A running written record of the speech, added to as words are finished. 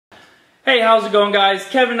Hey, how's it going, guys?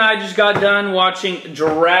 Kevin and I just got done watching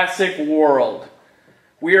Jurassic World.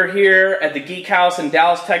 We are here at the Geek House in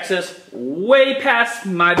Dallas, Texas, way past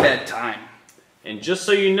my bedtime. And just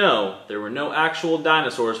so you know, there were no actual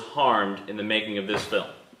dinosaurs harmed in the making of this film.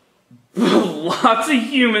 Lots of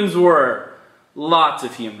humans were. Lots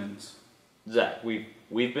of humans. Zach, we've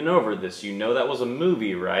been over this. You know that was a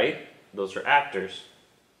movie, right? Those are actors.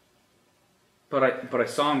 But I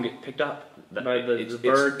saw them get picked up by the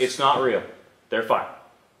birds. It's not real. They're fine.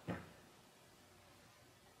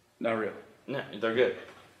 Not real. No, they're good.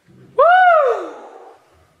 Woo!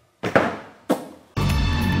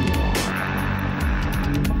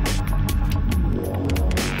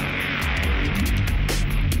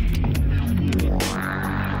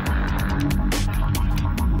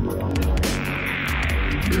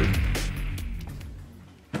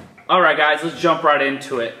 Alright guys, let's jump right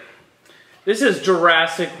into it. This is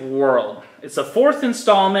Jurassic World. It's the fourth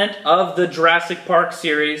installment of the Jurassic Park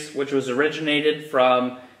series, which was originated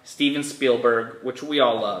from Steven Spielberg, which we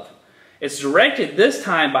all love. It's directed this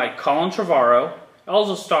time by Colin Trevorrow. It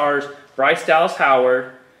also stars Bryce Dallas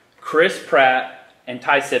Howard, Chris Pratt, and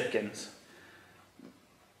Ty Simpkins.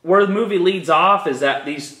 Where the movie leads off is that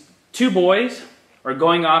these two boys are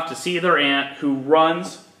going off to see their aunt who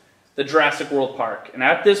runs the Jurassic World Park. And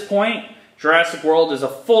at this point, Jurassic World is a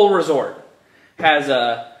full resort. Has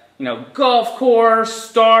a, golf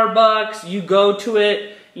course, Starbucks, you go to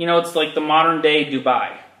it, it's like the modern day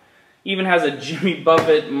Dubai. Even has a Jimmy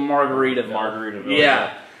Buffett Margaritaville.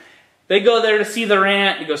 Yeah. They go there to see their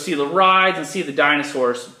aunt, to go see the rides and see the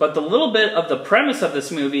dinosaurs. But the little bit of the premise of this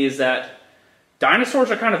movie is that dinosaurs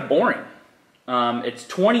are kind of boring. It's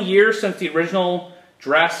 20 years since the original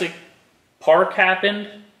Jurassic Park happened.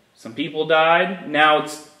 Some people died. Now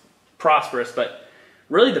it's prosperous, but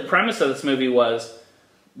really the premise of this movie was,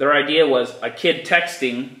 their idea was a kid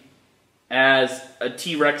texting as a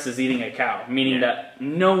T-Rex is eating a cow, meaning that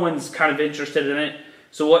no one's kind of interested in it.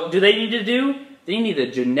 So what do they need to do? They need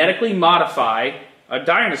to genetically modify a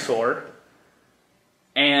dinosaur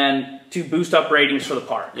and to boost up ratings for the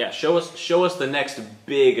park. Yeah, show us the next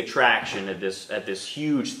big attraction at this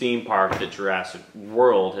huge theme park that Jurassic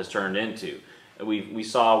World has turned into. We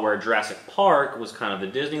saw where Jurassic Park was kind of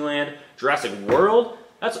the Disneyland. Jurassic World,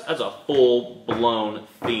 that's a full-blown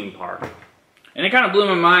theme park. And it kind of blew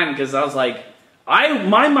my mind because I was like,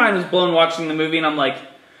 my mind was blown watching the movie, and I'm like,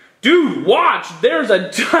 dude, watch! There's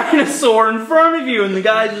a dinosaur in front of you, and the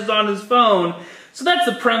guy's just on his phone. So that's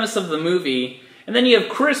the premise of the movie. And then you have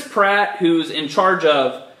Chris Pratt, who's in charge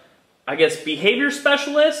of, I guess, behavior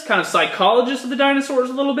specialist, kind of psychologist of the dinosaurs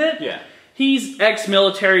a little bit. Yeah. He's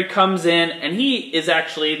ex-military, comes in, and he is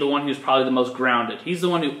actually the one who's probably the most grounded. He's the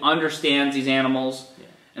one who understands these animals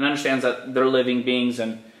and understands that they're living beings,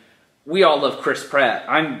 and we all love Chris Pratt.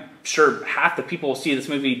 I'm sure half the people will see this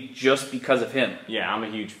movie just because of him. Yeah, I'm a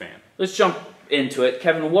huge fan. Let's jump into it.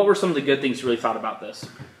 Kevin, what were some of the good things you really thought about this?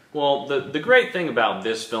 Well, the great thing about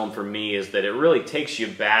this film for me is that it really takes you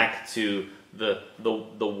back to the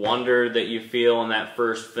wonder that you feel in that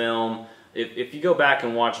first film. If you go back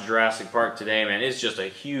and watch Jurassic Park today, man, it's just a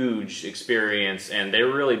huge experience, and they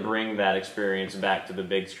really bring that experience back to the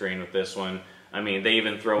big screen with this one. I mean, they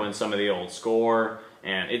even throw in some of the old score,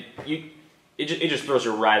 and it just throws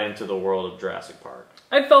you right into the world of Jurassic Park.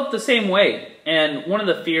 I felt the same way, and one of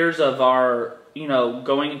the fears of our,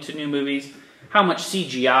 going into new movies, how much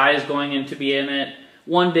CGI is going into be in it.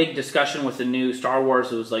 One big discussion with the new Star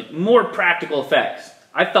Wars was like more practical effects.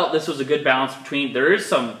 I felt this was a good balance between, there is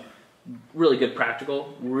some really good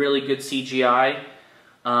practical, really good CGI.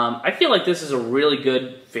 I feel like this is a really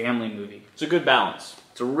good family movie. It's a good balance.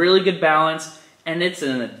 It's a really good balance, and it's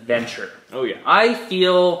an adventure. Oh yeah. I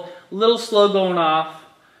feel a little slow going off,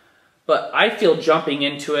 but I feel jumping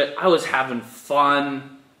into it. I was having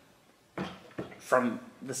fun from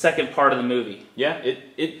the second part of the movie. Yeah,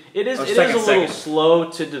 it is a little slow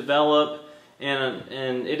to develop,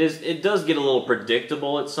 and it does get a little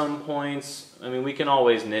predictable at some points. I mean, we can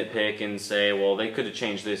always nitpick and say, well, they could have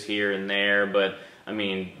changed this here and there, but I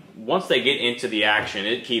mean, once they get into the action,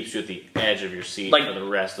 it keeps you at the edge of your seat for the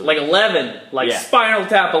rest of the... Like 11, Spinal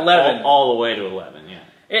Tap 11. All the way to 11, yeah.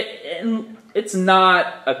 It's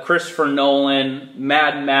not a Christopher Nolan,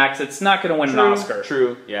 Mad Max. It's not going to win an Oscar.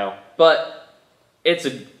 True, yeah. But it's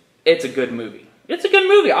a good movie. It's a good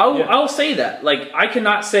movie. I'll say that. Like, I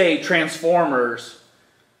cannot say Transformers,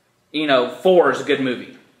 4 is a good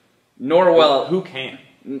movie. Nor well... Who can?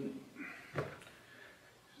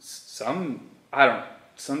 Some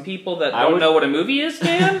people that don't know what a movie is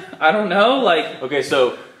can. I don't know, like... Okay,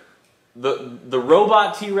 so the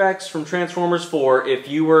robot T-Rex from Transformers 4, if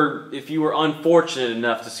you were unfortunate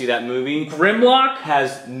enough to see that movie, Grimlock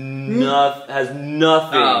has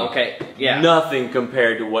nothing. Oh, okay. Yeah. Nothing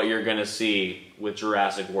compared to what you're gonna see with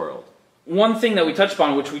Jurassic World. One thing that we touched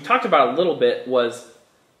upon, which we talked about a little bit, was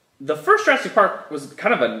the first Jurassic Park was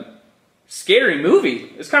kind of a scary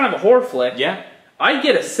movie. It's kind of a horror flick. Yeah. I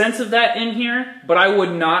get a sense of that in here, but I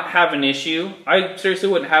would not have an issue. I seriously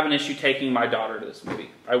wouldn't have an issue taking my daughter to this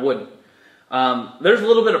movie. I wouldn't. There's a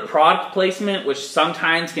little bit of product placement, which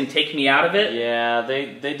sometimes can take me out of it. Yeah,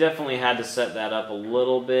 they definitely had to set that up a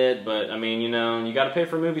little bit, but I mean, you know, you got to pay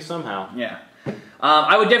for a movie somehow. Yeah.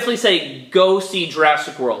 I would definitely say go see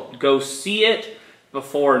Jurassic World. Go see it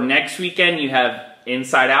before next weekend. You have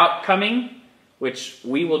Inside Out coming, which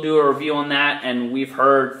we will do a review on that, and we've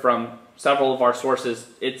heard from several of our sources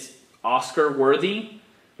it's Oscar worthy,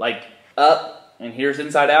 like Up and here's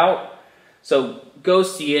Inside Out. So go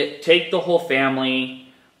see it. Take the whole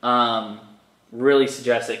family. Really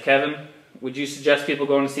suggest it. Kevin, would you suggest people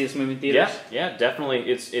going to see this movie in theaters? Yeah, definitely.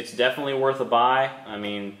 It's definitely worth a buy. I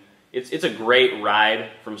mean, it's a great ride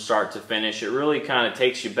from start to finish. It really kind of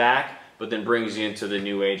takes you back, but then brings you into the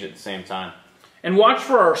new age at the same time. And watch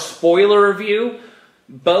for our spoiler review.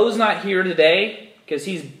 Bo's not here today because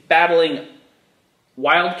he's battling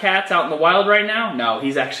wildcats out in the wild right now. No,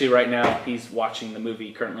 he's actually right now, he's watching the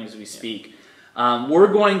movie currently as we speak. We're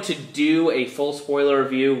going to do a full spoiler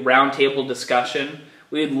review, roundtable discussion.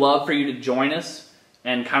 We'd love for you to join us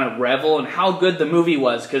and kind of revel in how good the movie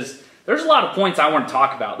was, because there's a lot of points I want to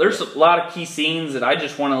talk about. There's a lot of key scenes that I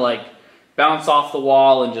just want to like bounce off the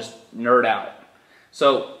wall and just nerd out.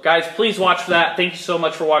 So guys, please watch for that. Thank you so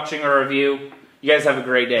much for watching our review. You guys have a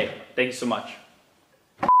great day. Thank you so much.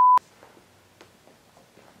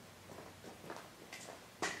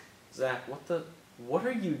 Zach, what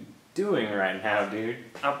are you doing right now, dude?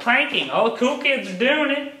 I'm planking. All the cool kids are doing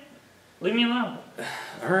it. Leave me alone.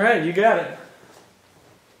 All right, you got it.